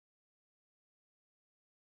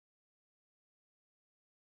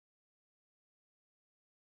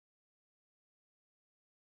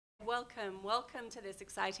welcome. Welcome to this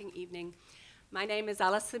exciting evening. My name is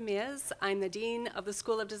Alison Mears. I'm the Dean of the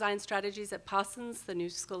School of Design Strategies at Parsons, the new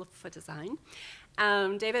School for Design.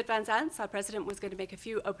 David Van Zants, our president, was going to make a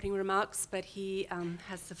few opening remarks, but he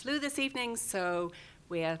has the flu this evening, so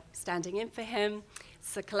we're standing in for him.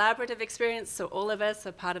 It's a collaborative experience, so all of us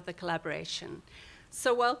are part of the collaboration.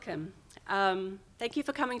 So welcome. Thank you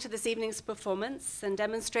for coming to this evening's performance and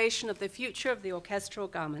demonstration of the future of the orchestral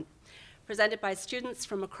garment, presented by students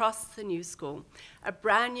from across the new school. A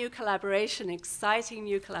brand new collaboration, exciting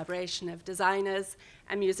new collaboration of designers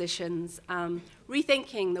and musicians,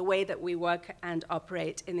 rethinking the way that we work and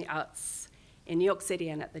operate in the arts in New York City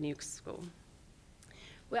and at the new school.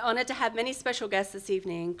 We're honored to have many special guests this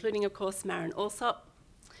evening, including, of course, Maren Alsop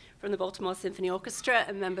from the Baltimore Symphony Orchestra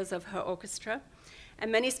and members of her orchestra,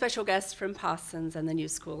 and many special guests from Parsons and the new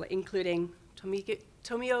school, including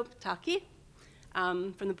Tomio Taki,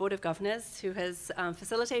 from the Board of Governors, who has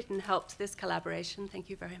facilitated and helped this collaboration. Thank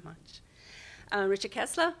you very much. Richard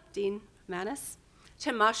Kessler, Dean Manus,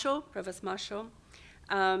 Tim Marshall, Provost Marshall,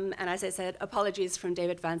 and as I said, apologies from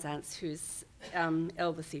David Van Zants, who's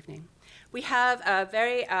ill this evening. We have a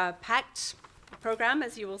very packed program,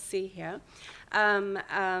 as you will see here.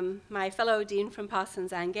 My fellow Dean from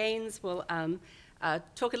Parsons, Anne Gaines, will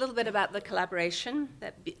talk a little bit about the collaboration,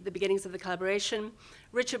 the beginnings of the collaboration.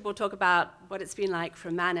 Richard will talk about what it's been like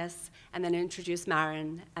for Manus, and then introduce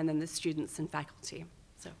Maren, and then the students and faculty.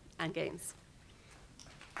 So, Anne Gaines.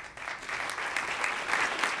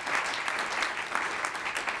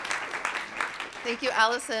 Thank you,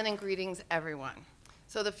 Alison, and greetings, everyone.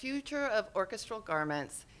 So the future of orchestral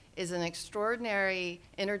garments is an extraordinary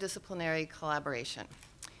interdisciplinary collaboration.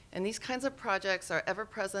 And these kinds of projects are ever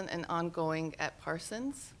present and ongoing at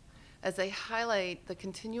Parsons as they highlight the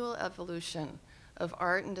continual evolution of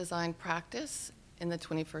art and design practice in the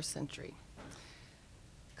 21st century.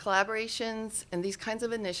 Collaborations and these kinds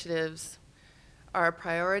of initiatives are a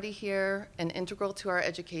priority here and integral to our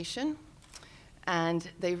education,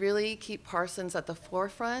 and they really keep Parsons at the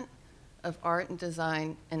forefront of art and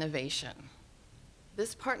design innovation.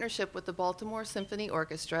 This partnership with the Baltimore Symphony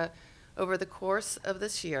Orchestra over the course of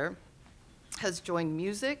this year has joined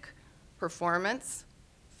music, performance,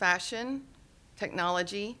 fashion,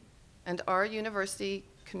 technology, and our university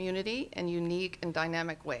community in unique and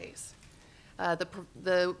dynamic ways.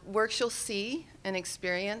 The works you'll see and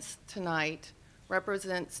experience tonight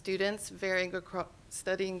represent students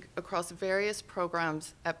studying across various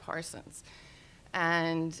programs at Parsons.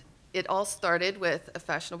 And it all started with a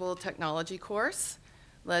fashionable technology course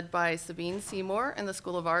led by Sabine Seymour in the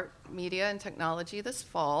School of Art, Media, and Technology this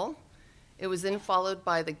fall. It was then followed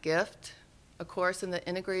by The Gift, a course in the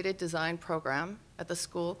Integrated Design program at the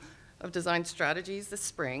School of Design Strategies this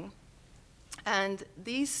spring. And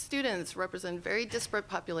these students represent very disparate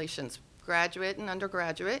populations, graduate and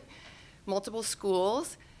undergraduate, multiple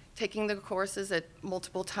schools, taking the courses at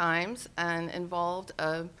multiple times, and involved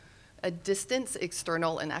a distance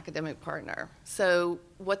external and academic partner. So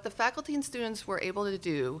what the faculty and students were able to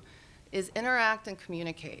do is interact and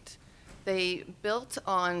communicate. They built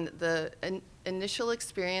on the initial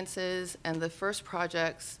experiences and the first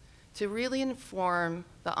projects to really inform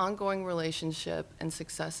the ongoing relationship and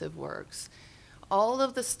successive works. All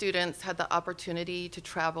of the students had the opportunity to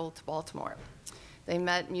travel to Baltimore. They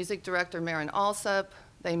met music director Maren Alsop,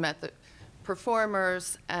 they met the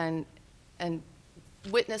performers, and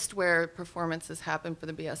witnessed where performances happened for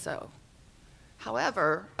the BSO.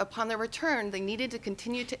 However, upon their return, they needed to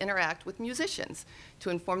continue to interact with musicians to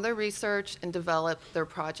inform their research and develop their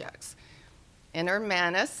projects. Enter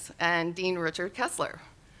Manus and Dean Richard Kessler.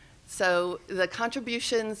 So the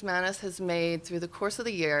contributions Manus has made through the course of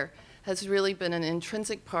the year has really been an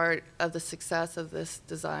intrinsic part of the success of this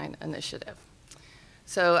design initiative.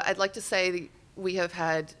 So I'd like to say we have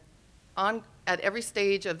had, at every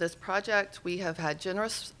stage of this project, we have had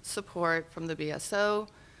generous support from the BSO,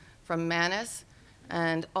 from Manus,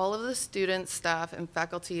 and all of the students, staff, and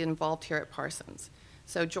faculty involved here at Parsons.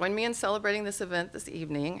 So join me in celebrating this event this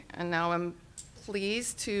evening, and now I'm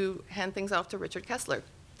pleased to hand things off to Richard Kessler,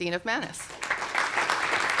 Dean of Manus.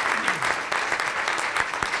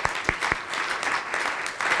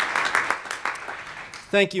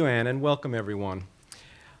 Thank you, Anne, and welcome everyone.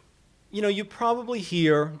 You know, you probably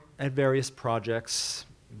hear at various projects,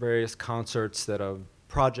 various concerts, that a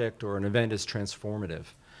project or an event is transformative.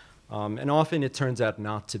 And often it turns out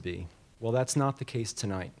not to be. Well, that's not the case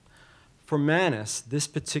tonight. For Manus, this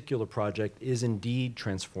particular project is indeed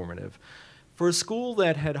transformative. For a school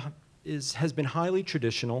that has been highly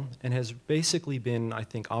traditional and has basically been, I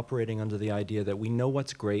think, operating under the idea that we know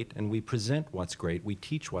what's great and we present what's great, we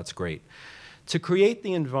teach what's great. to create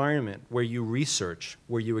the environment where you research,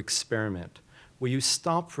 where you experiment, where you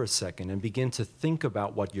stop for a second and begin to think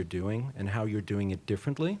about what you're doing and how you're doing it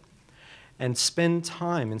differently, and spend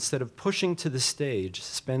time, instead of pushing to the stage,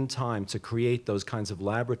 spend time to create those kinds of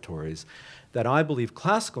laboratories that I believe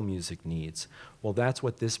classical music needs. Well, that's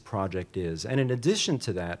what this project is. And in addition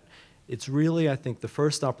to that, it's really, I think, the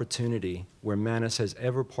first opportunity where Mannes has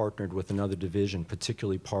ever partnered with another division,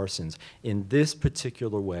 particularly Parsons, in this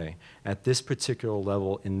particular way, at this particular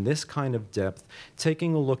level, in this kind of depth,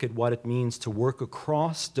 taking a look at what it means to work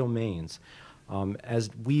across domains, as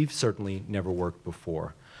we've certainly never worked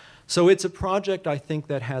before. So it's a project, I think,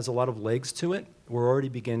 that has a lot of legs to it. We're already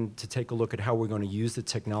beginning to take a look at how we're going to use the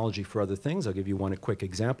technology for other things. I'll give you one quick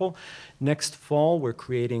example. Next fall, we're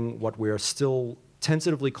creating what we're still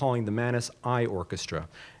tentatively calling the Mannes Eye Orchestra.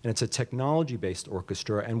 And it's a technology-based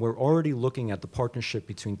orchestra, and we're already looking at the partnership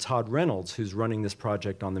between Todd Reynolds, who's running this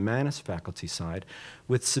project on the Mannes faculty side,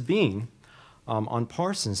 with Sabine on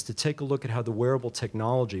Parsons, to take a look at how the wearable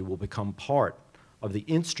technology will become part of the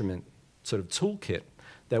instrument sort of toolkit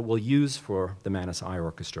that we'll use for the Mannes Eye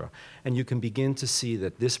Orchestra. And you can begin to see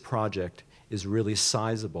that this project is really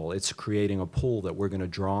sizable. It's creating a pool that we're going to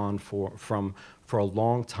draw on from for a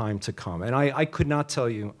long time to come. And I could not tell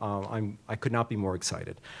you, I could not be more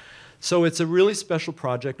excited. So it's a really special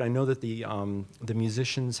project. I know that the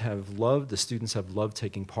musicians have loved, the students have loved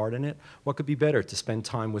taking part in it. What could be better to spend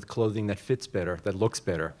time with clothing that fits better, that looks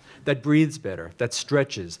better, that breathes better, that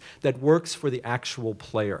stretches, that works for the actual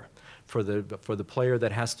player, for the player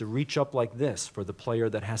that has to reach up like this, for the player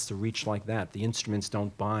that has to reach like that. The instruments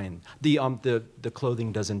don't bind. The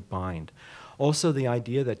clothing doesn't bind. Also, the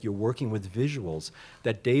idea that you're working with visuals,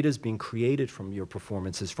 that data is being created from your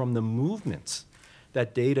performances, from the movements.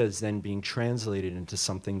 That data is then being translated into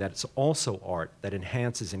something that's also art, that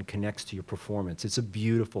enhances and connects to your performance. It's a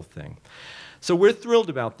beautiful thing. So we're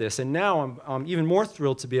thrilled about this, and now I'm even more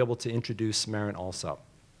thrilled to be able to introduce Maren Alsop.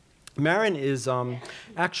 Maren is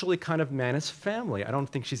actually kind of Mannes' family. I don't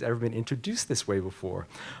think she's ever been introduced this way before.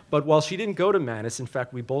 But while she didn't go to Mannes, in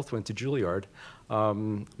fact, we both went to Juilliard,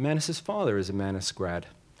 Mannes' father is a Mannes grad.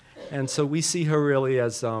 And so we see her really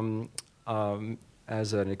as an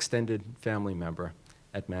extended family member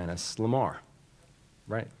at Mannes, Lamar,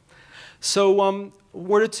 right? So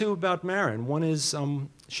word or two about Maren. One is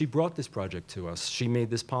she brought this project to us. She made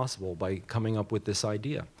this possible by coming up with this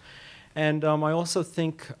idea. And I also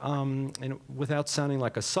think, and without sounding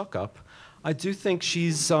like a suck-up, I do think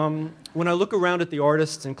she's, when I look around at the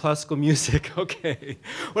artists in classical music, okay,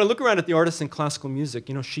 when I look around at the artists in classical music,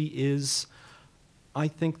 you know, she is, I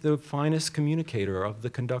think, the finest communicator of the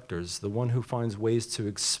conductors, the one who finds ways to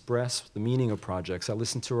express the meaning of projects. I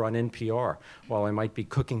listen to her on NPR while I might be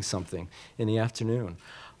cooking something in the afternoon.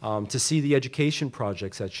 To see the education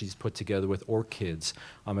projects that she's put together with OrKids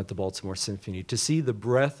at the Baltimore Symphony, to see the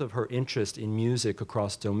breadth of her interest in music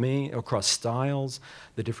across across styles,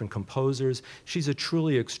 the different composers. She's a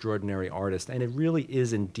truly extraordinary artist, and it really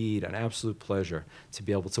is indeed an absolute pleasure to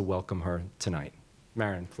be able to welcome her tonight.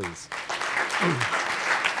 Maren, please.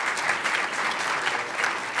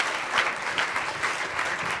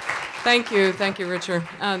 Thank you, Richard.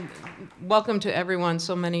 Welcome to everyone,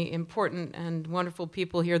 so many important and wonderful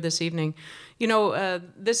people here this evening. You know,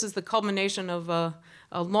 this is the culmination of a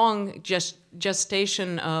long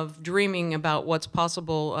gestation of dreaming about what's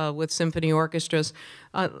possible with symphony orchestras.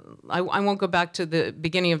 I won't go back to the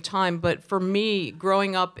beginning of time, but for me,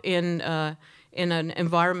 growing up in an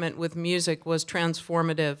environment with music was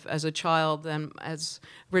transformative as a child. And as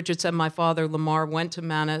Richard said, my father, Lamar, went to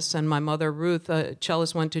Mannes, and my mother, Ruth, a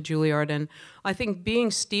cellist, went to Juilliard. And I think being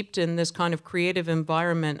steeped in this kind of creative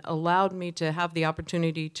environment allowed me to have the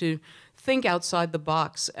opportunity to think outside the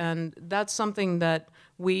box. And that's something that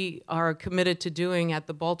we are committed to doing at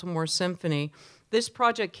the Baltimore Symphony. This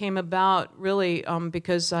project came about really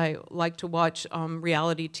because I like to watch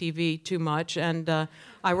reality TV too much, and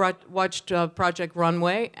I watched Project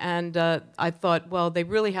Runway, and I thought, well, they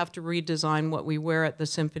really have to redesign what we wear at the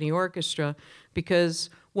symphony orchestra, because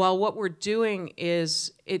while what we're doing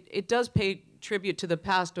is, it does pay tribute to the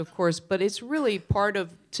past, of course, but it's really part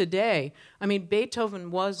of today. I mean,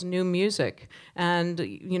 Beethoven was new music, and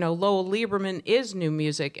you know, Lowell Lieberman is new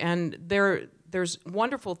music, and there's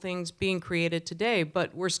wonderful things being created today,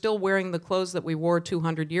 but we're still wearing the clothes that we wore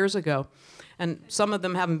 200 years ago. And some of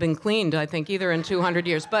them haven't been cleaned, I think, either in 200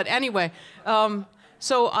 years. But anyway,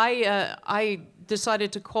 So I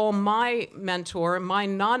decided to call my mentor, my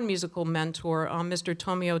non-musical mentor, Mr.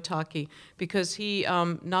 Tomio Taki, because he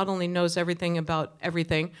not only knows everything about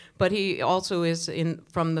everything, but he also is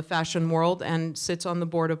from the fashion world and sits on the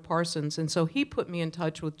board of Parsons. And so he put me in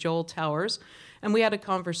touch with Joel Towers, and we had a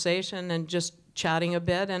conversation and just chatting a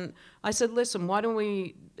bit. And I said, listen, why don't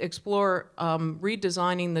we explore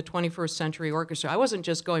redesigning the 21st Century Orchestra? I wasn't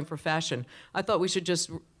just going for fashion. I thought we should just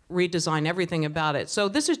redesign everything about it. So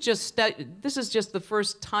this is just the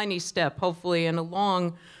first tiny step, hopefully, in a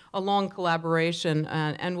long collaboration,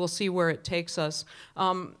 and we'll see where it takes us.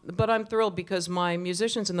 But I'm thrilled because my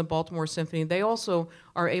musicians in the Baltimore Symphony, they also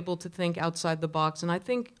are able to think outside the box. And I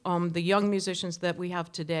think the young musicians that we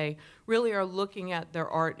have today really are looking at their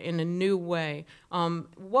art in a new way.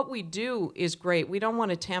 What we do is great. We don't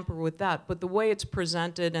want to tamper with that, but the way it's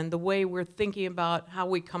presented and the way we're thinking about how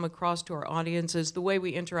we come across to our audiences, the way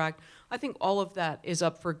we interact, I think all of that is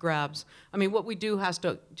up for grabs. I mean, what we do has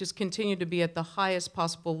to just continue to be at the highest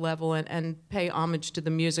possible level and pay homage to the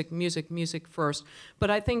music first.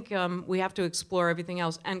 But I think we have to explore everything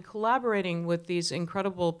else. And collaborating with these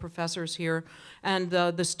incredible professors here, and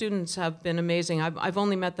the students have been amazing. I've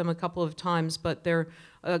only met them a couple of times, but they're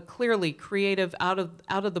clearly creative, out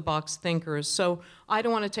of the box thinkers. So I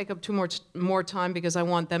don't want to take up too much more time because I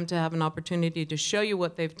want them to have an opportunity to show you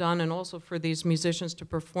what they've done and also for these musicians to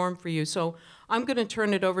perform for you. So I'm going to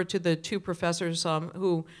turn it over to the two professors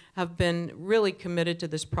who have been really committed to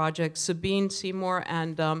this project, Sabine Seymour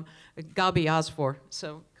and Gabi Asfour.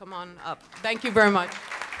 So come on up. Thank you very much.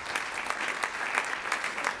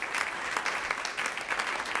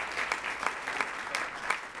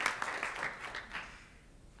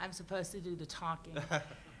 I'm supposed to do the talking.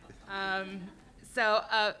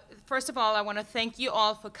 First of all, I want to thank you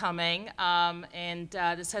all for coming.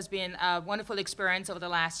 This has been a wonderful experience over the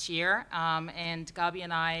last year. And Gabi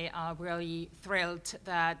and I are really thrilled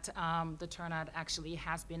that the turnout actually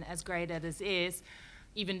has been as great as it is,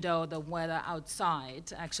 even though the weather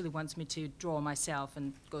outside actually wants me to draw myself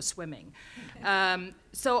and go swimming.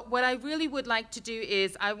 So what I really would like to do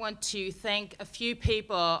is I want to thank a few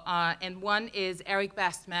people, and one is Eric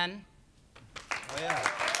Bestman. Oh, yeah.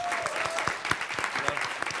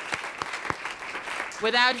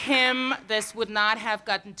 Without him, this would not have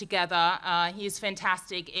gotten together. He's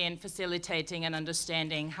fantastic in facilitating and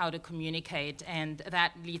understanding how to communicate, and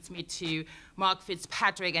that leads me to Mark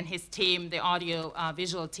Fitzpatrick and his team, the audio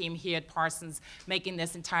visual team here at Parsons, making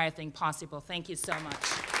this entire thing possible. Thank you so much.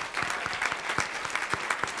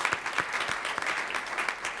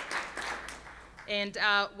 And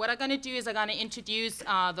what I'm going to do is I'm going to introduce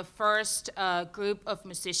the first group of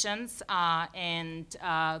musicians and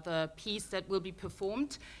the piece that will be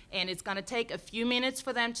performed. And it's going to take a few minutes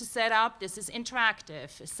for them to set up. This is interactive,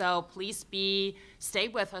 so please stay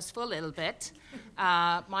with us for a little bit.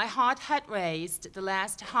 My heart had raced the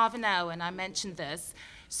last half an hour, and I mentioned this,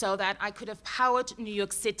 so that I could have powered New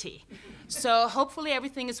York City. So hopefully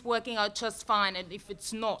everything is working out just fine, and if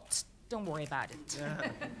it's not, don't worry about it.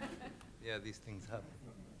 Yeah. Yeah, these things happen.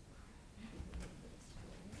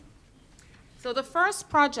 So the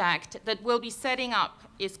first project that we'll be setting up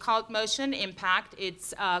is called Motion Impact.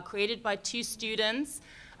 It's created by two students,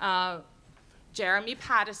 Jeremy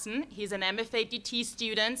Patterson. He's an MFA DT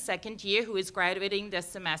student, second year, who is graduating this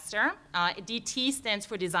semester. DT stands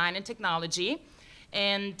for Design and Technology.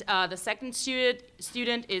 And the second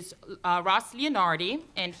student is Ross Leonardi,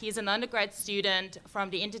 and he's an undergrad student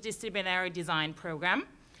from the Interdisciplinary Design Program.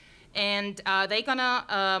 And they're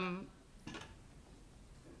gonna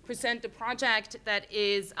present a project that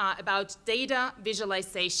is about data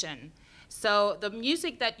visualization. So the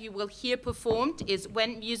music that you will hear performed is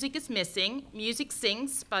When Music is Missing, Music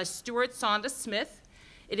Sings by Stuart Saunders Smith.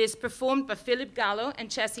 It is performed by Philip Gallo and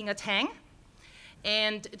Chessinger Tang.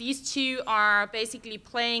 And these two are basically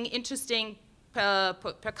playing interesting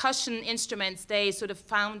percussion instruments. They sort of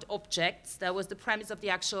found objects. That was the premise of the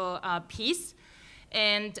actual piece.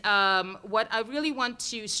 And what I really want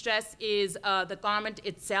to stress is the garment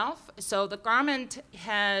itself. So the garment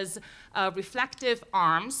has reflective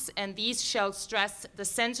arms, and these shall stress the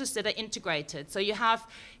sensors that are integrated. So you have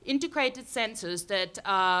integrated sensors that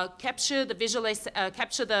capture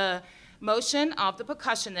the motion of the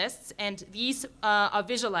percussionists, and these are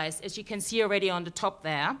visualized, as you can see already on the top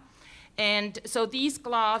there. And so these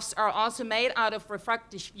gloves are also made out of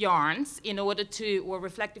refractive yarns or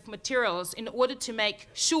reflective materials, in order to make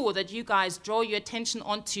sure that you guys draw your attention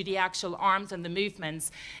onto the actual arms and the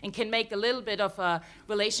movements, and can make a little bit of a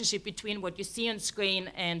relationship between what you see on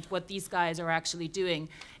screen and what these guys are actually doing.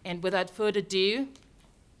 And without further ado,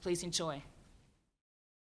 please enjoy.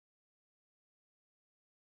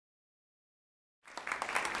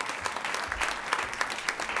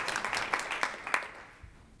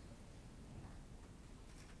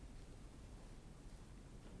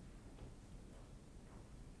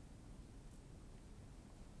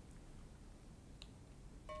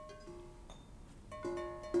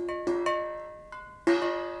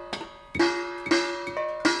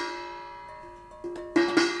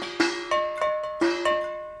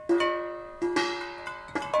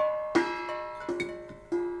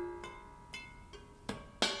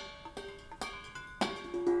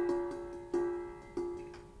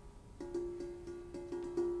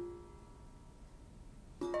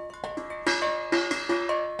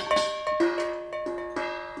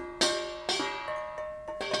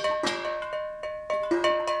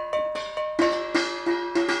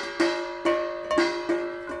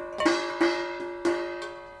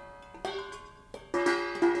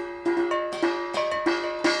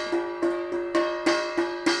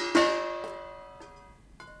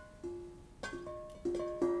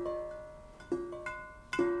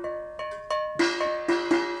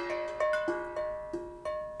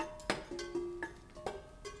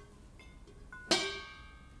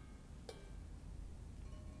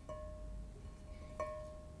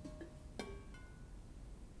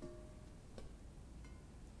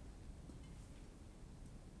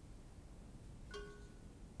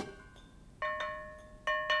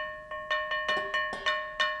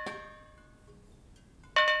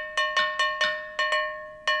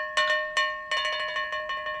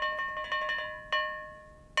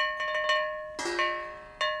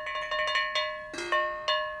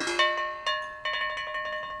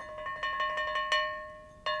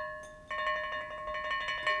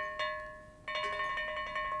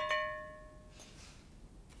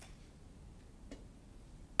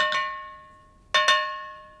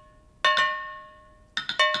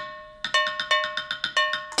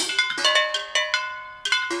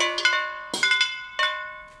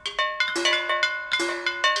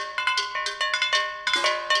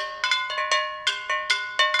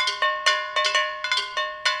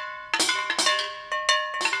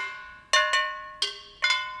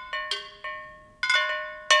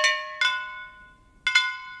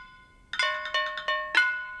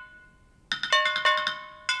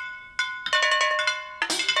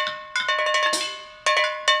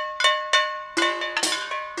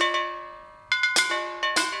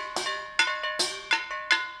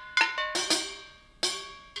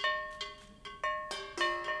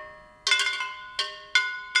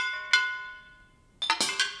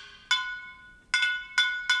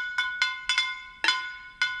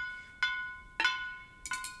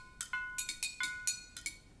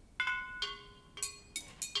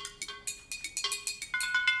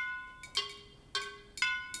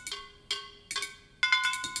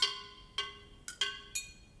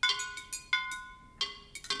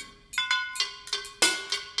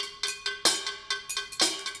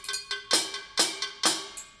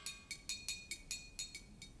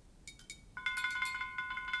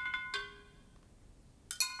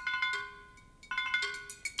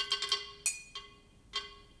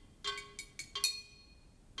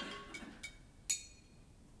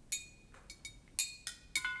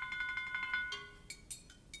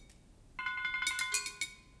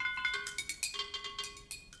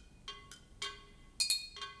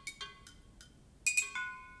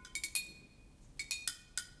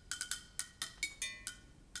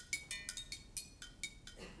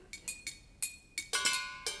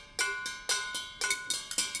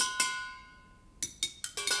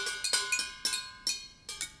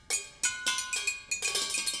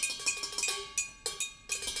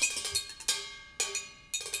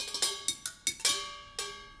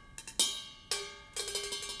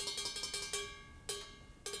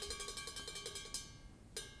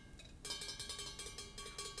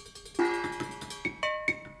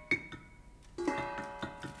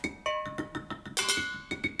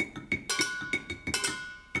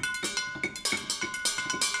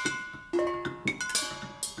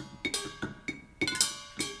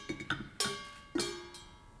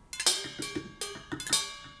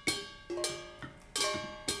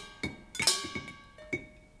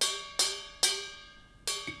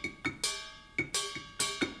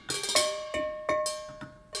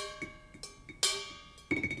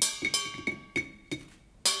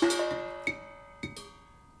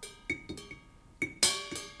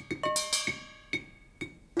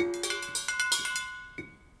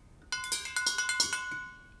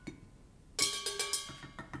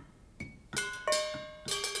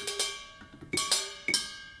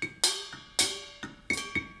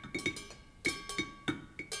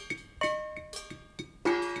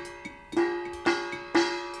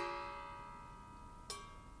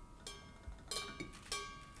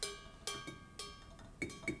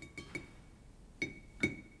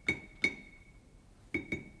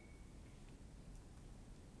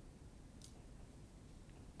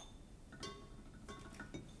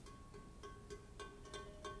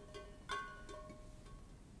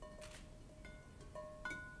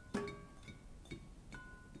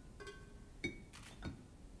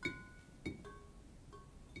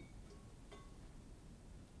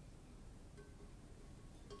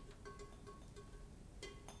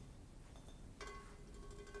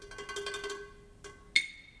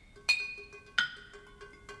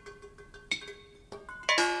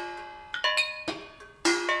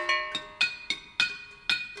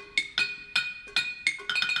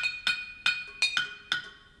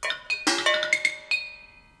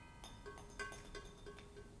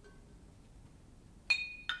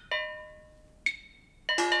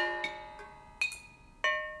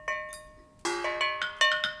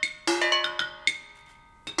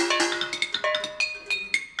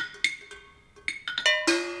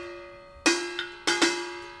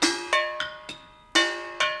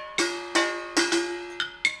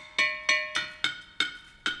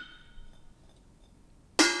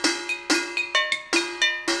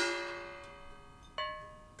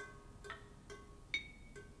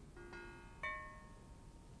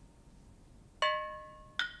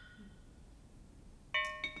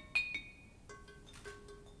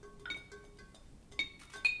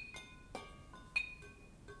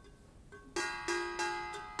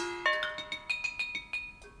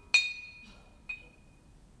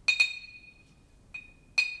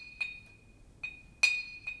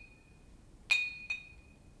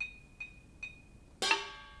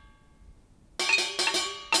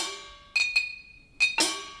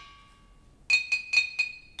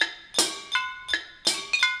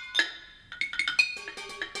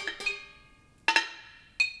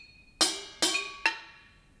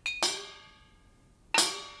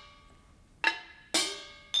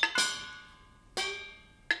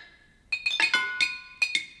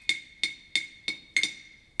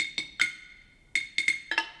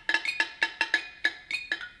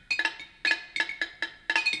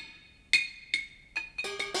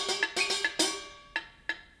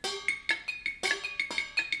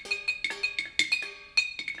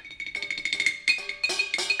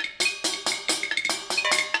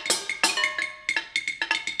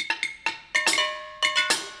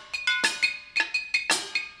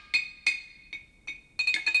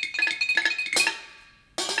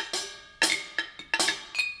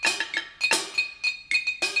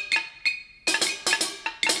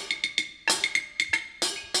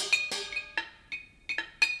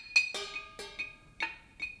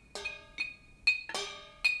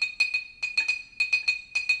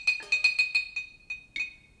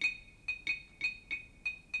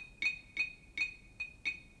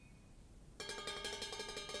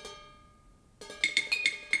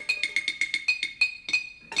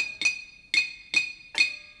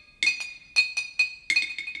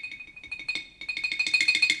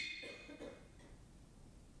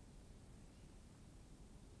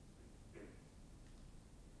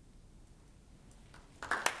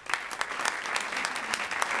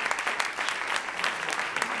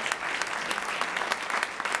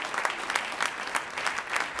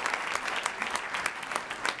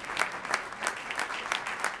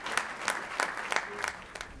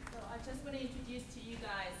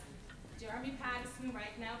 guys. Jeremy Patterson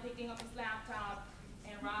right now picking up his laptop,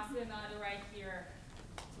 and Ross Leonardo right here.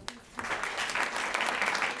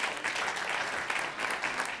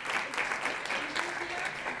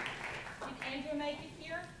 So did Andrew make it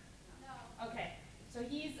here? No. Okay. So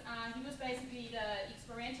he was basically the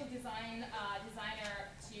experiential designer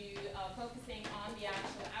to focusing on the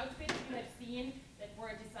actual outfits you have seen that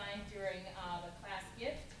were designed during the class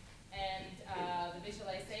gift, and the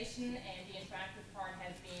visualization and the interactive part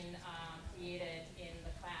has been created in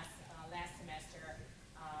the class last semester,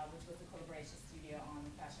 which was the collaboration studio on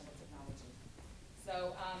fashionable technology.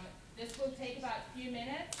 So this will take about a few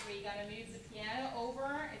minutes. We're going to move the piano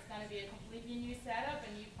over. It's going to be a completely new setup,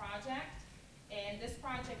 a new project. And this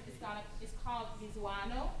project is called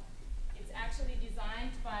Visuano. It's actually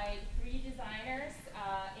designed by 3 designers,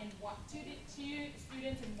 two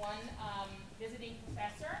students and 1 visiting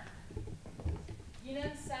professor.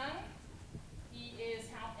 Yinan Sang,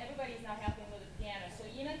 everybody's now helping with the piano. So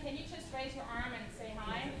Yinan, can you just raise your arm and say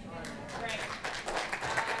hi? Great.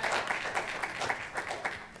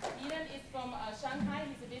 Yinan is from Shanghai.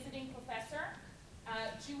 He's a visiting professor.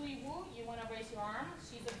 Julie Wu, you want to raise your arm?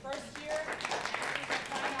 She's a first-year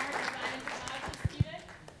fine art design and technology student.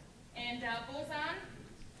 And Bozan,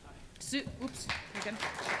 oops, again.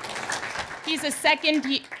 He's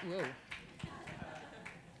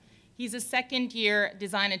a second-year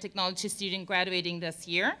design and technology student graduating this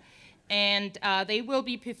year. And they will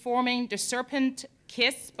be performing The Serpent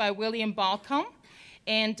Kiss by William Balcom.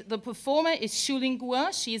 And the performer is Shuling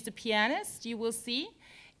Guo. She is the pianist, you will see.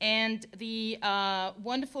 And the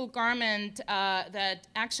wonderful garment that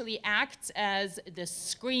actually acts as the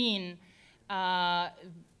screen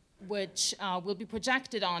which will be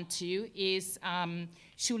projected onto is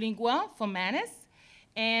Shulingua from Manis.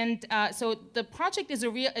 And so the project is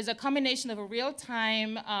a combination of a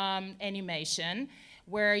real-time animation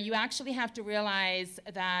where you actually have to realize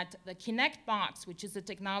that the Kinect box, which is the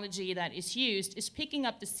technology that is used, is picking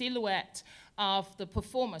up the silhouette of the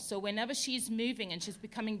performer. So whenever she's moving and she's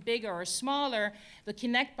becoming bigger or smaller, the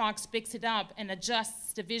Kinect box picks it up and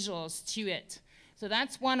adjusts the visuals to it. So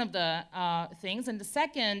that's one of the things. And the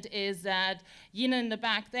second is that Yina in the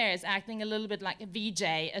back there is acting a little bit like a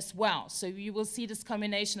VJ as well. So you will see this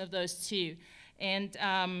combination of those two. And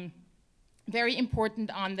very important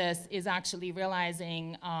on this is actually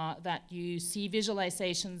realizing that you see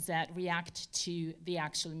visualizations that react to the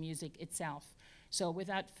actual music itself. So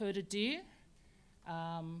without further ado,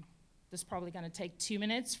 this is probably going to take 2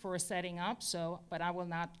 minutes for setting up, but I will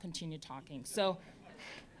not continue talking. So.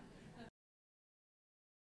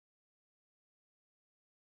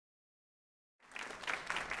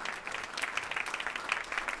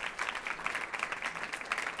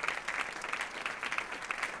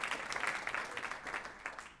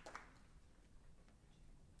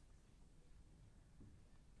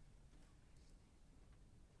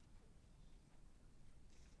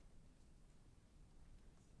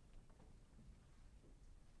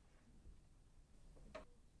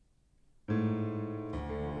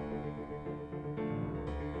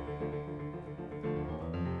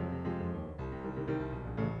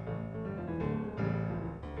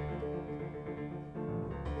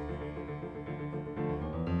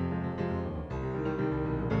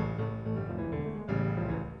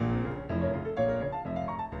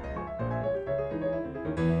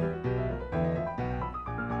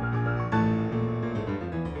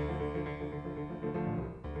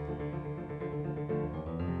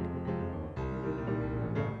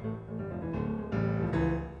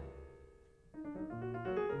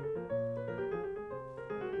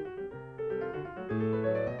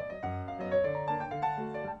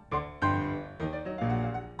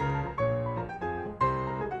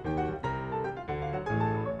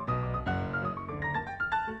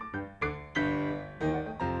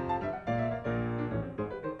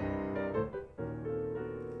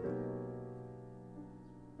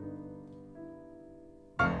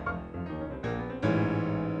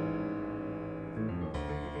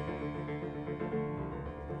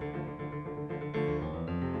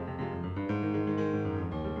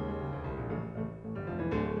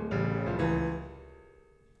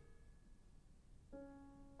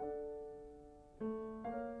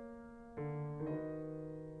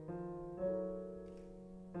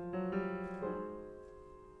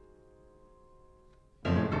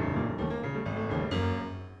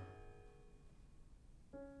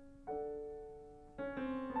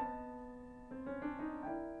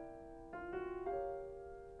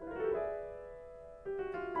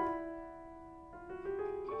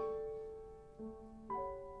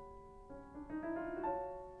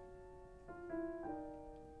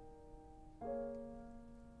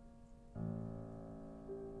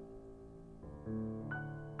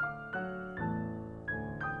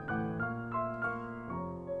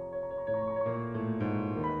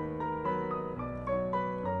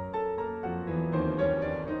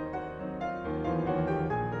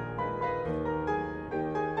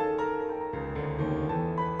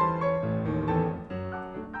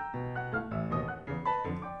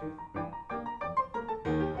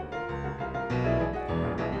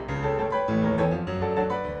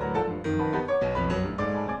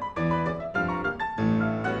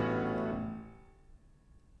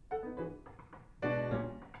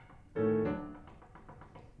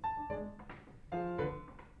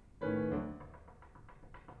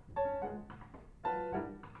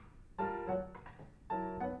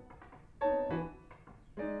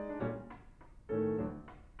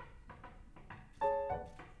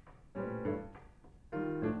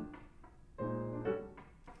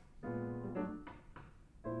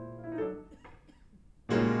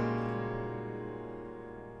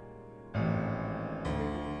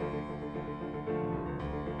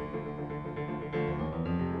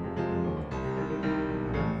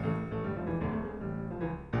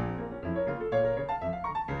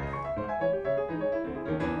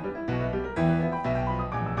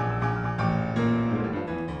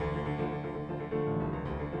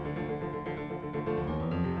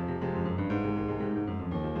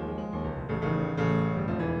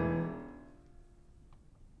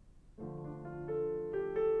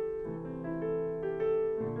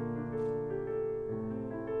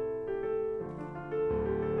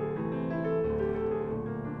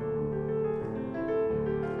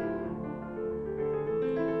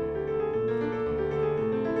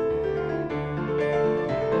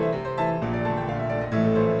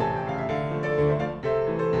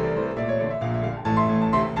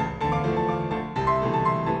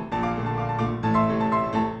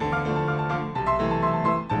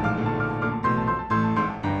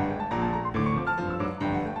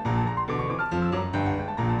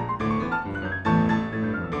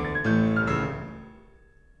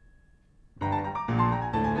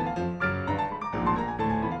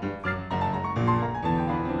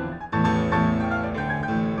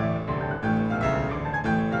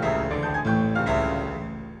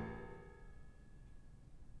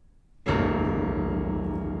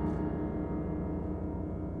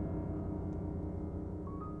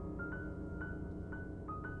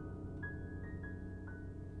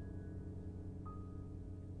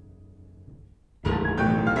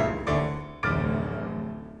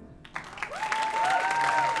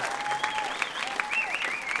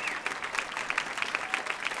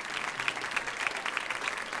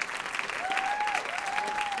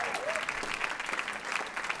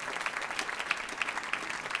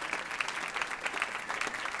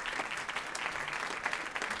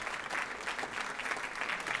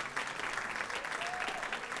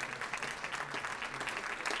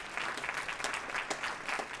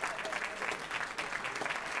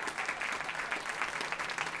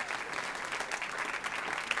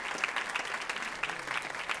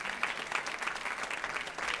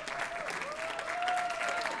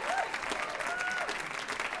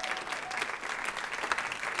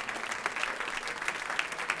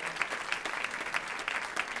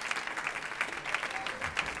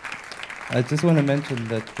 I just want to mention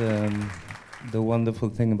that the wonderful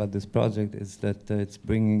thing about this project is that it's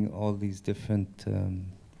bringing all these different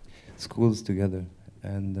schools together.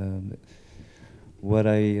 And what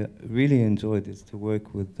I really enjoyed is to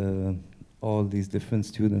work with all these different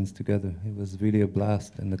students together. It was really a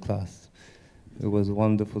blast in the class. It was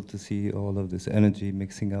wonderful to see all of this energy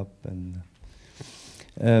mixing up. And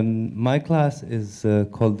my class is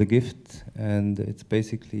called The Gift, and it's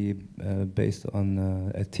basically based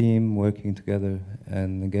on a team working together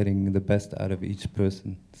and getting the best out of each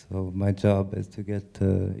person. So my job is to get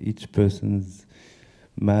each person's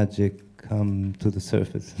magic come to the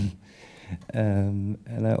surface. And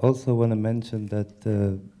I also want to mention that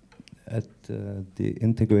at the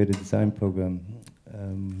integrated design program,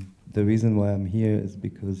 the reason why I'm here is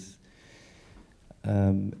because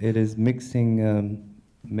it is mixing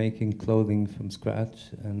making clothing from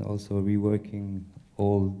scratch and also reworking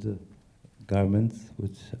old garments,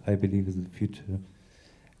 which I believe is the future.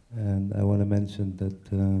 And I want to mention that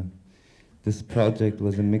this project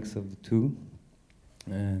was a mix of the two,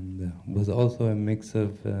 and was also a mix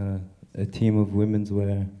of a team of women's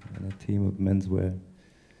wear and a team of menswear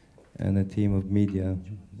and a team of media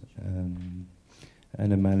and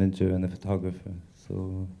a manager and a photographer.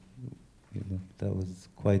 So that was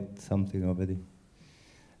quite something already.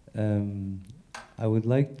 I would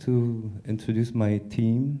like to introduce my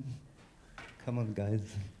team. Come on, guys.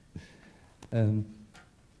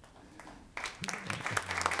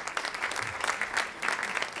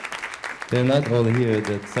 They're not all here,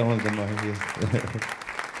 that some of them are here.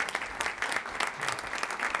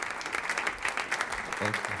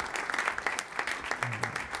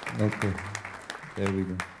 Okay, there we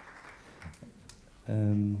go.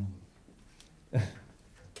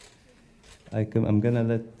 I'm gonna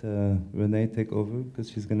let Renee take over because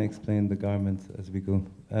she's gonna explain the garments as we go.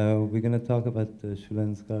 We're gonna talk about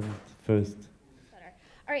Shulen's garment first. Better.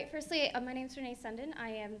 All right, firstly, my name is Renee Sundin. I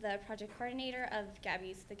am the project coordinator of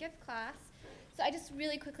Gabi's The Gift class. So I just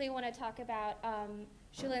really quickly want to talk about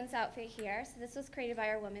Shulen's outfit here. So this was created by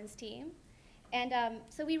our women's team. And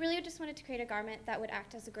so we really just wanted to create a garment that would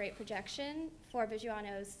act as a great projection for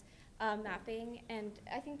Vigiano's mapping. And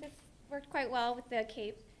I think this worked quite well with the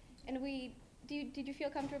cape. And did you feel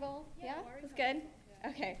comfortable? Yeah? It was good? Yeah.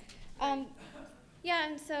 Okay. Yeah,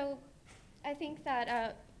 and so I think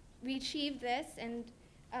that we achieved this, and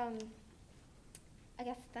I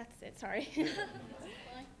guess that's it, sorry.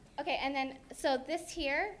 Okay, and then, so this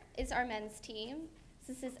here is our men's team.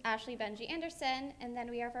 So this is Ashley, Benji, Anderson, and then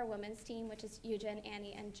we have our women's team, which is Eugen,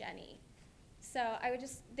 Annie, and Jenny. So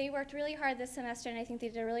they worked really hard this semester, and I think they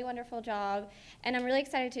did a really wonderful job. And I'm really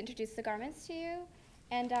excited to introduce the garments to you.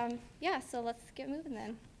 And yeah, so let's get moving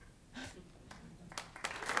then.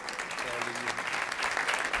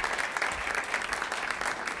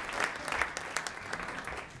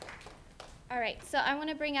 All right, so I want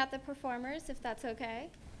to bring out the performers, if that's okay.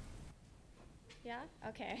 Yeah?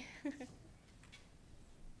 Okay.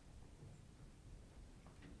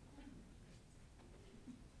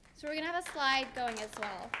 So we're going to have a slide going as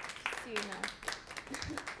well, so you know.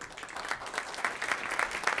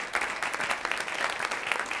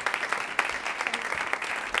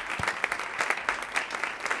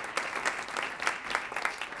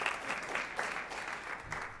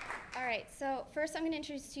 All right, so first I'm going to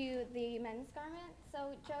introduce to you the men's garment.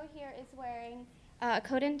 So Joe here is wearing a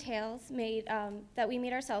coat and tails made that we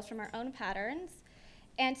made ourselves from our own patterns.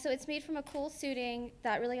 And so it's made from a cool suiting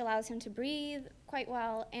that really allows him to breathe quite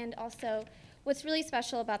well. And also, what's really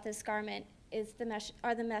special about this garment is the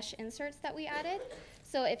mesh inserts that we added.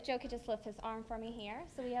 So if Joe could just lift his arm for me here.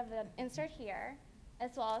 So we have the insert here,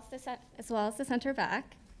 as well as the center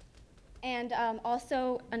back. And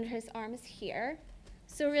also under his arms here.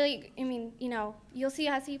 So really, I mean, you know, you'll see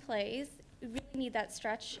as he plays, we really need that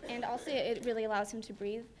stretch. And also, it really allows him to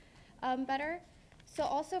breathe better. So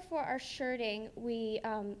also for our shirting, we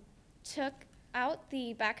took out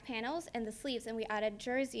the back panels and the sleeves, and we added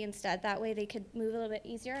jersey instead. That way they could move a little bit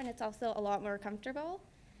easier, and it's also a lot more comfortable.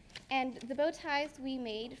 And the bow ties we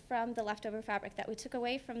made from the leftover fabric that we took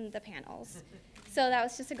away from the panels. So that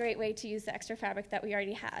was just a great way to use the extra fabric that we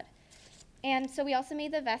already had. And so we also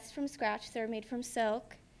made the vests from scratch. They're made from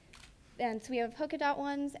silk. And so we have polka dot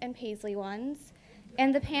ones and paisley ones.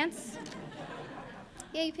 And the pants...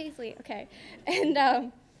 Yay, paisley, okay.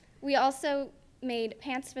 And we also made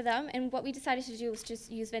pants for them, and what we decided to do was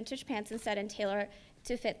just use vintage pants instead and tailor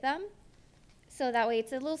to fit them. So that way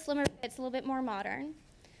it's a little slimmer, it's a little bit more modern.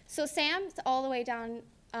 So Sam's all the way down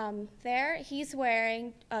there. He's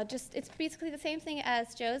wearing it's basically the same thing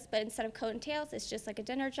as Joe's, but instead of coat and tails, it's just like a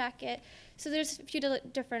dinner jacket. So there's a few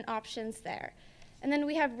different options there. And then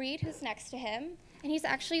we have Reed, who's next to him, and he's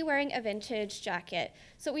actually wearing a vintage jacket.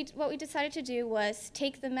 So what we decided to do was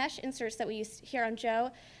take the mesh inserts that we used here on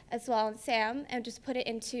Joe, as well as Sam, and just put it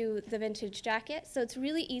into the vintage jacket. So it's a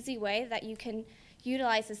really easy way that you can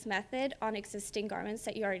utilize this method on existing garments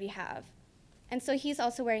that you already have. And so he's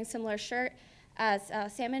also wearing similar shirt as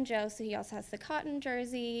Sam and Joe, so he also has the cotton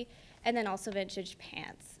jersey, and then also vintage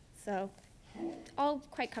pants. So all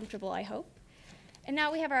quite comfortable, I hope. And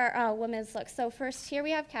now we have our women's look. So first here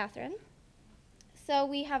we have Catherine. So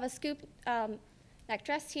we have a scoop neck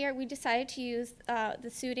dress here. We decided to use the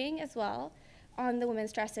suiting as well on the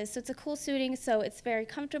women's dresses. So it's a cool suiting, so it's very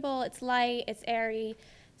comfortable, it's light, it's airy,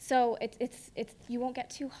 so you won't get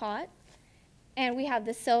too hot. And we have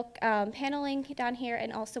the silk paneling down here,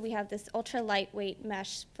 and also we have this ultra lightweight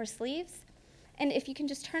mesh for sleeves. And if you can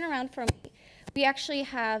just turn around for me, we actually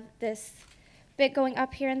have this bit going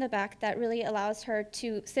up here in the back that really allows her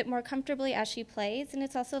to sit more comfortably as she plays, and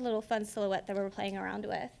it's also a little fun silhouette that we're playing around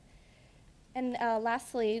with. And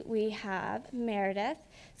lastly, we have Meredith.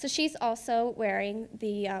 So she's also wearing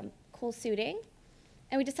the cool suiting.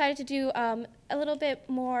 And we decided to do a little bit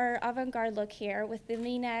more avant-garde look here with the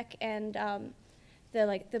V-neck and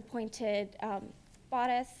the pointed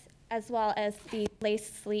bodice, as well as the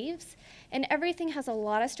lace sleeves. And everything has a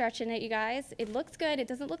lot of stretch in it, you guys. It looks good. It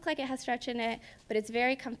doesn't look like it has stretch in it, but it's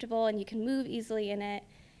very comfortable, and you can move easily in it.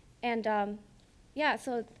 And yeah,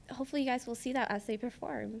 so hopefully you guys will see that as they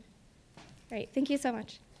perform. Great. Thank you so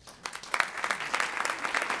much.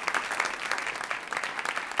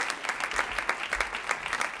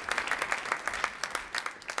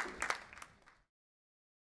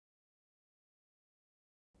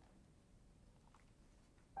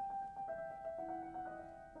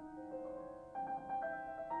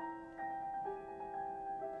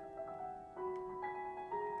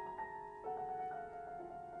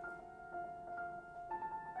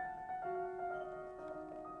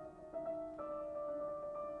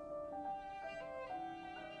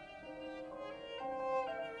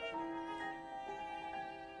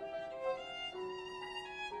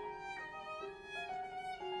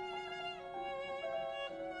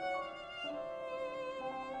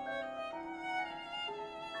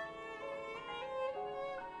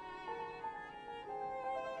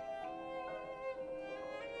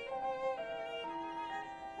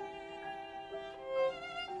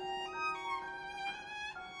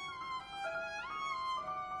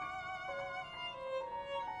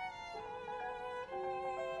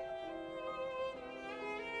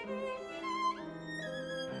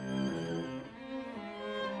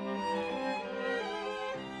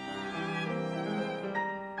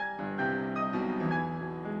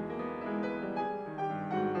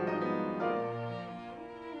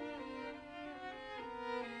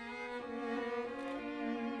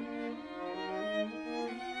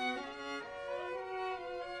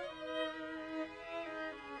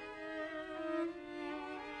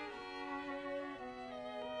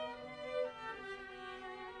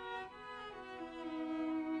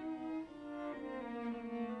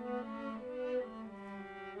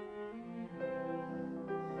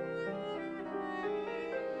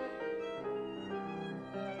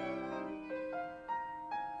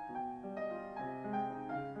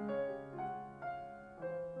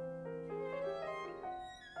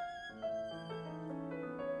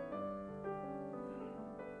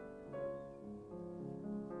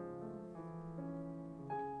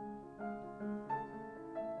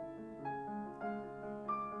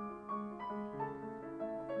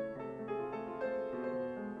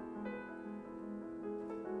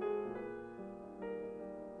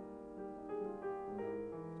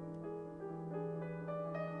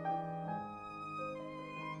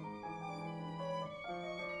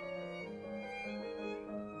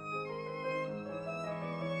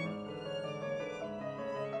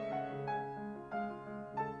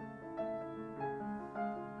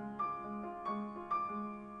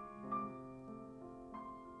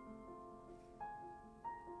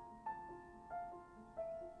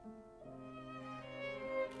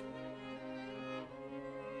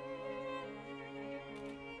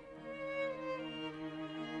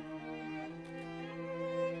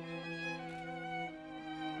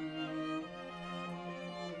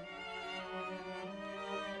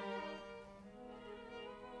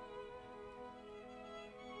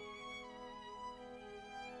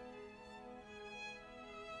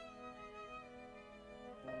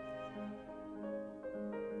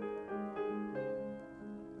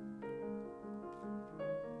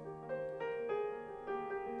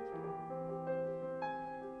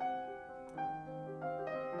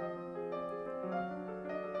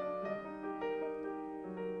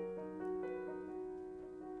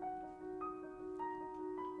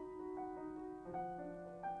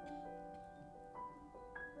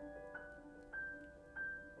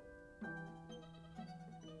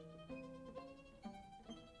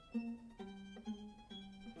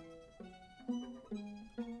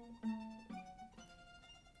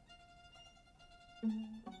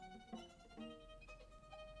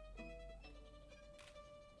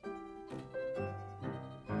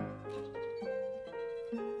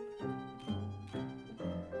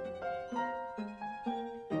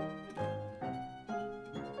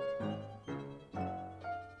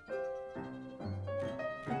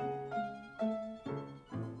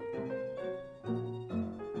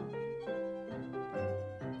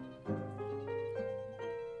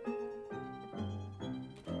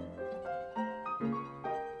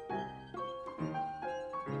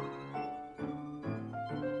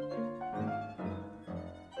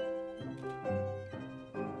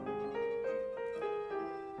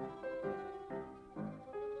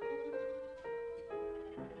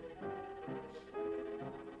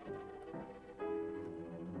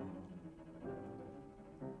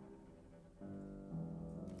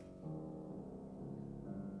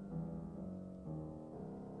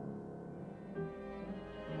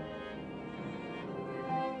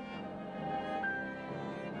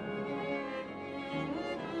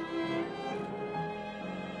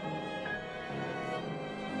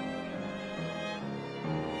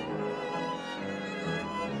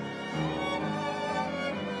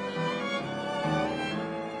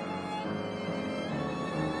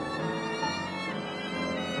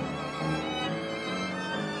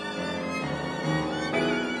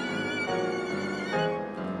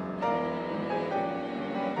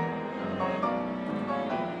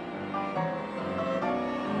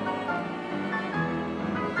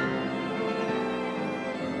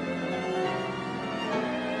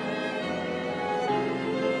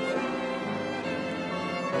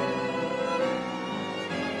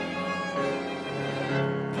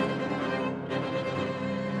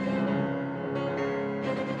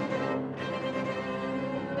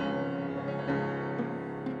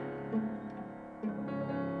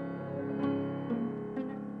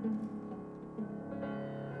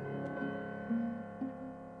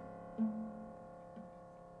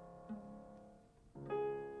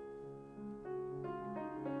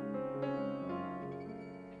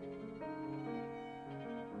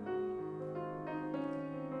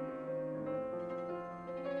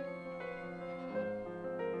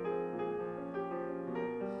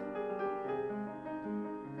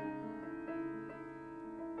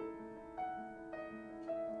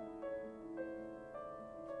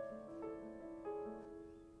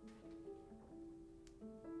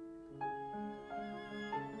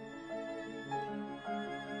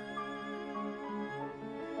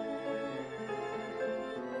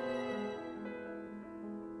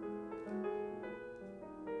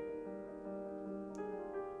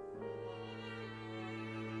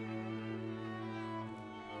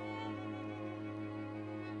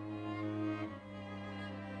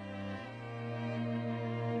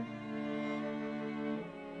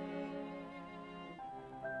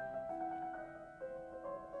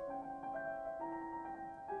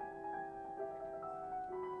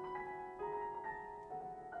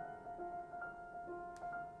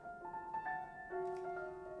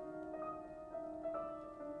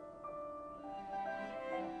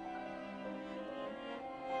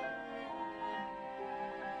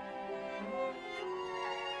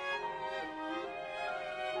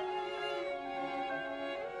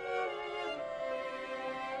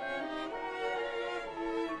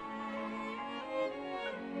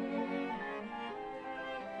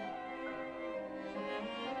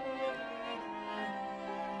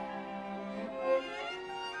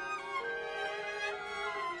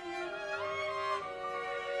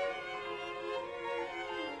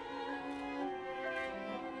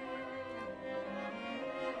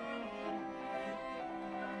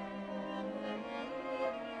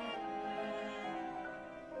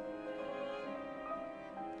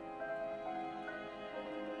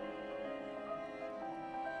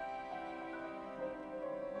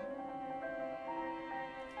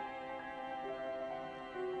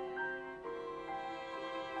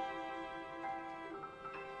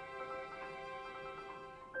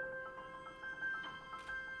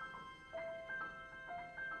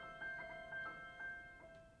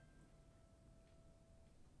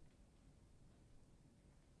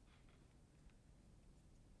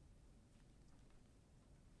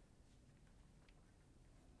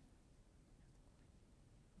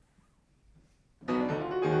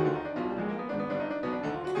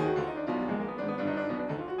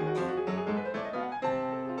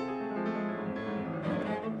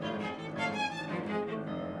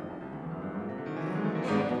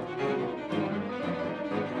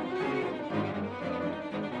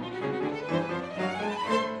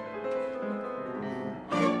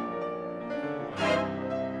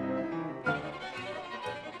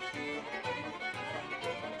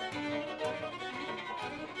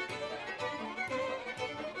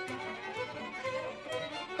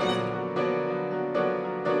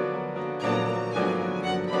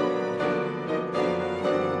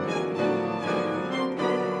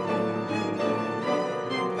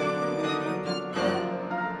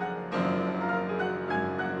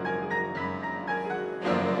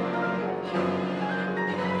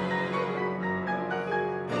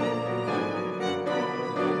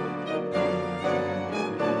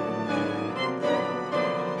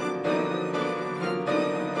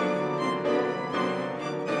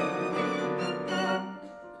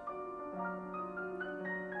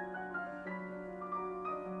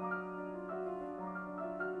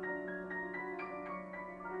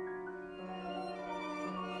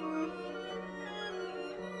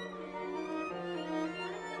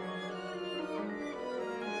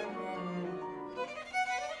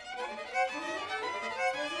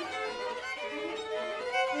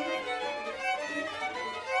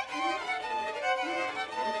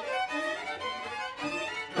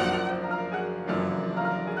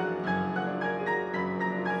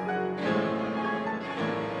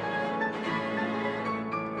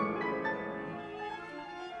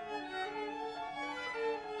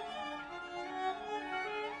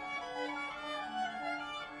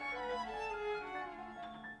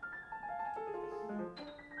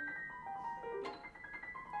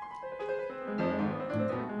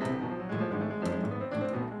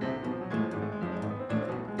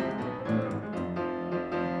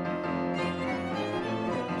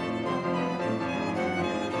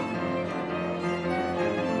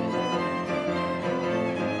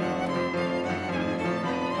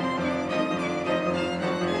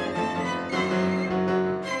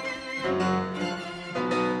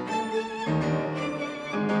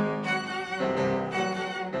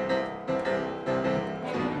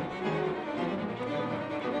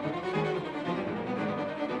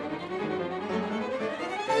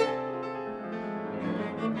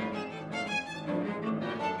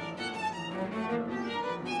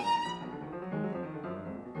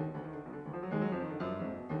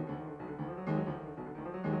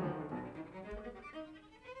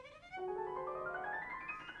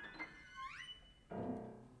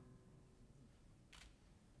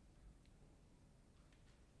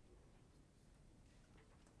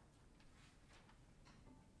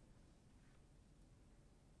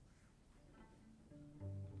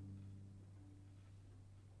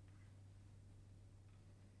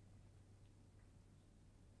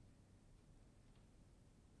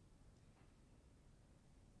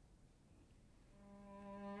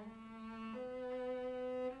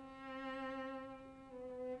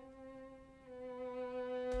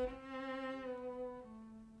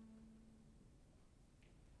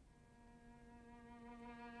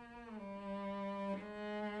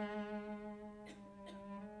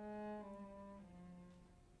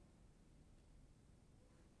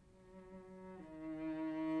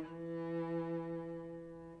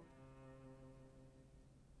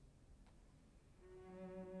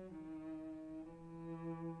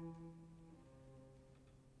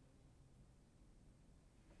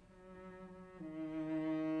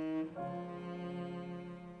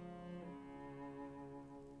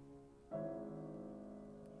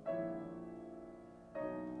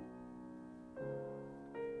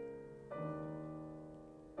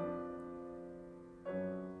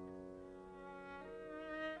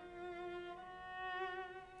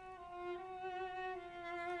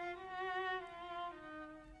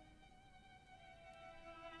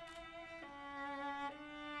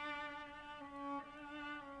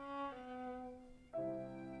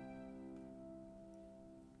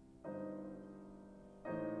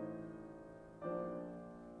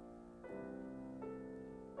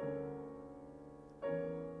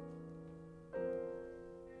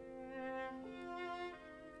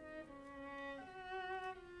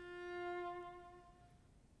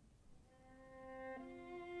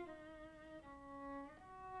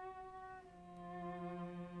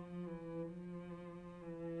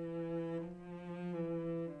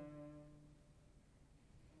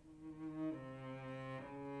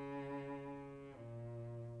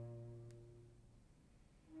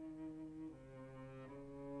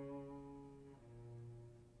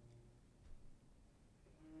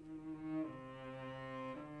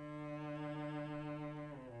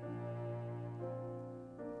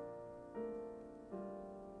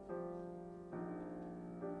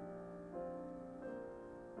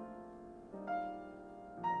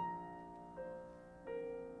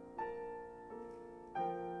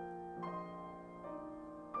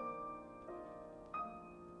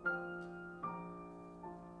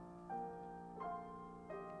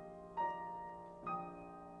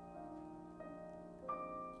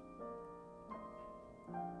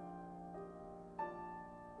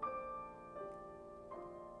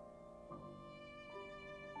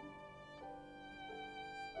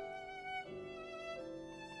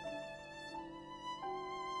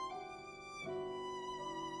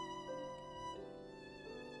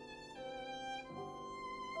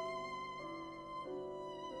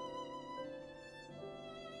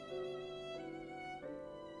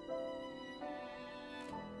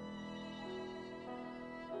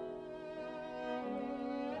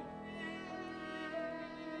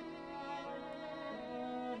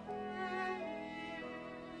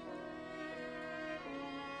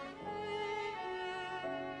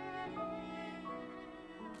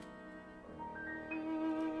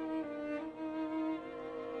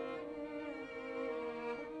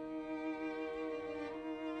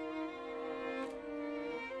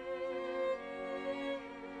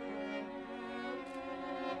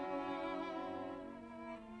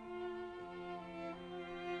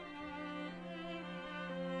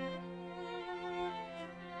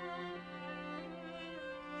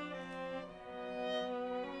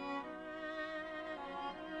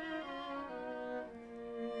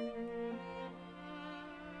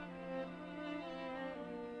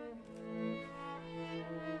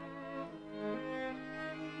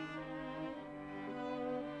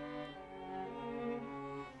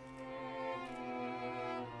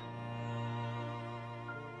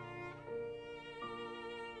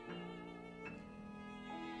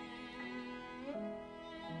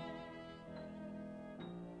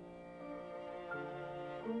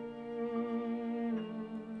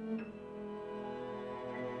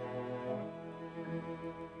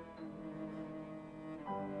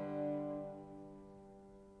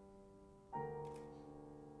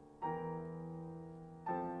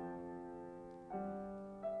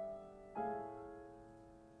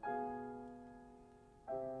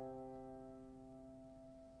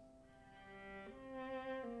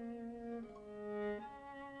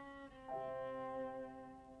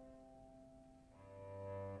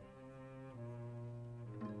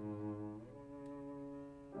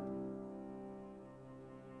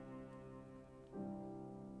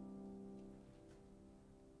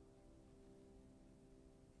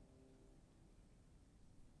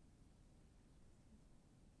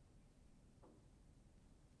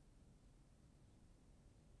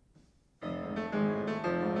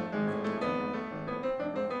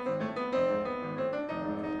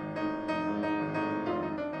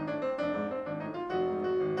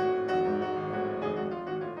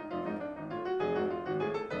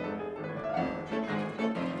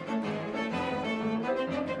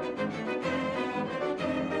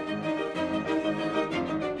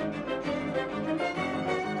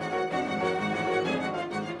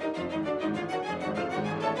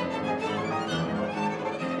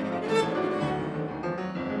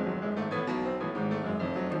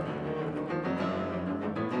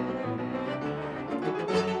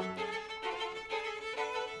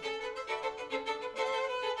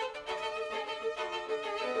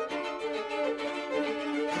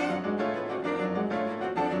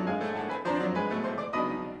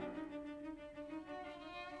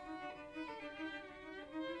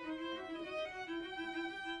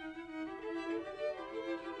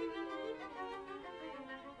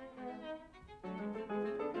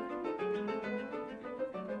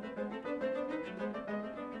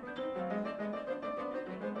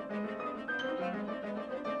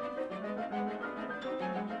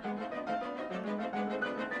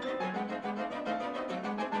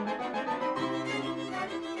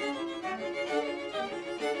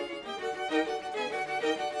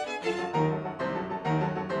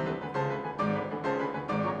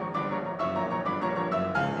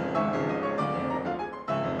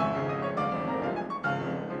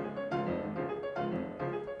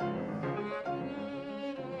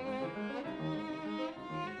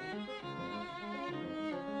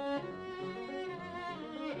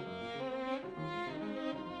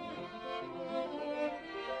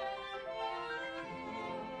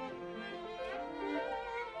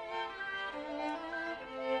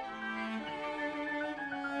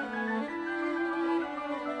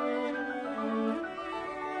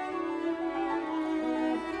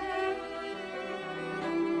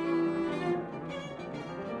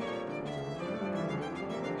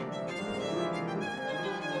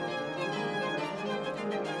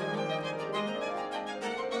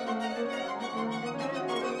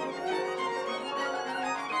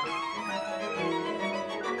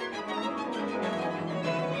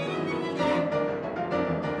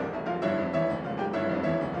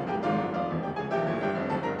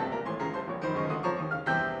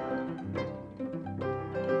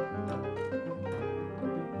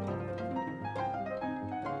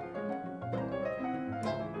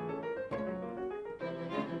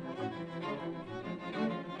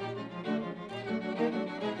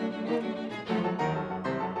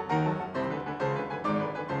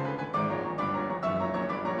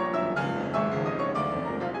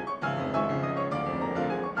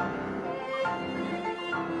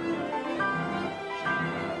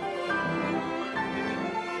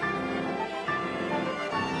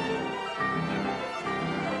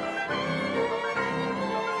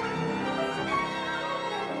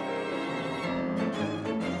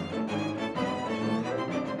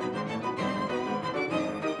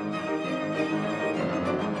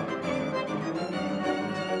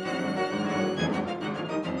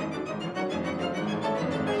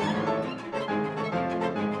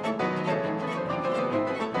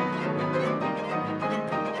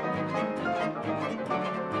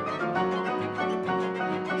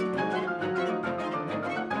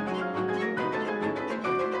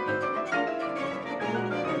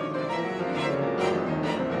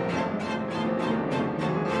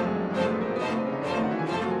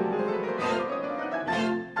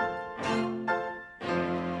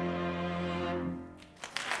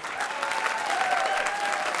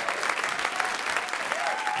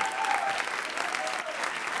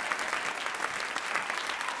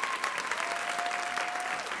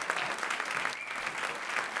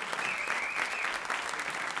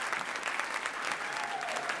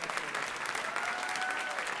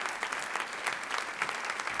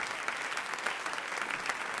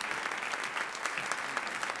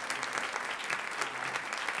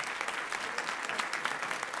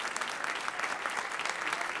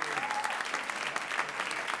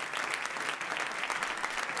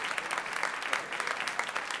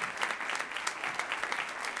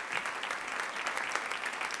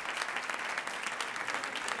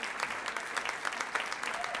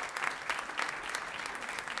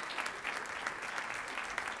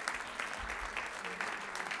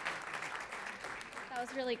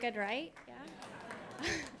 was really good, right?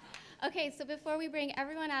 Yeah. Okay, so before we bring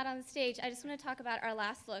everyone out on the stage, I just want to talk about our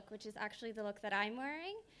last look, which is actually the look that I'm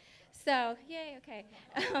wearing. So, yay, okay.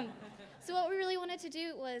 So what we really wanted to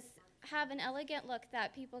do was have an elegant look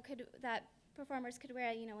that performers could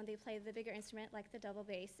wear, you know, when they play the bigger instrument like the double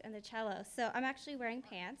bass and the cello. So I'm actually wearing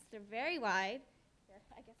pants. They're very wide. Here,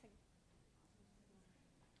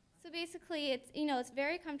 So basically, it's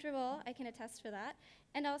very comfortable. I can attest for that.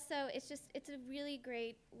 And also, it's a really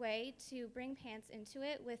great way to bring pants into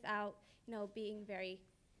it without, being very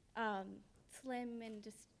slim and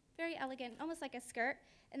just very elegant, almost like a skirt.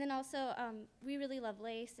 And then also, we really love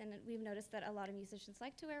lace, and we've noticed that a lot of musicians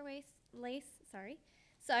like to wear lace.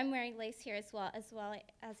 So I'm wearing lace here as well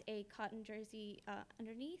as a cotton jersey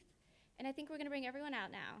underneath. And I think we're going to bring everyone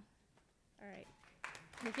out now. All right.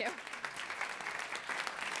 Thank you.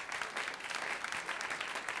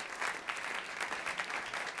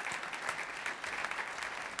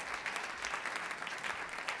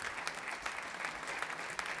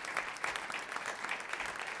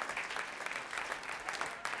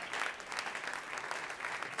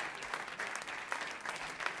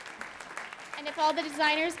 And if all the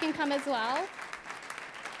designers can come as well.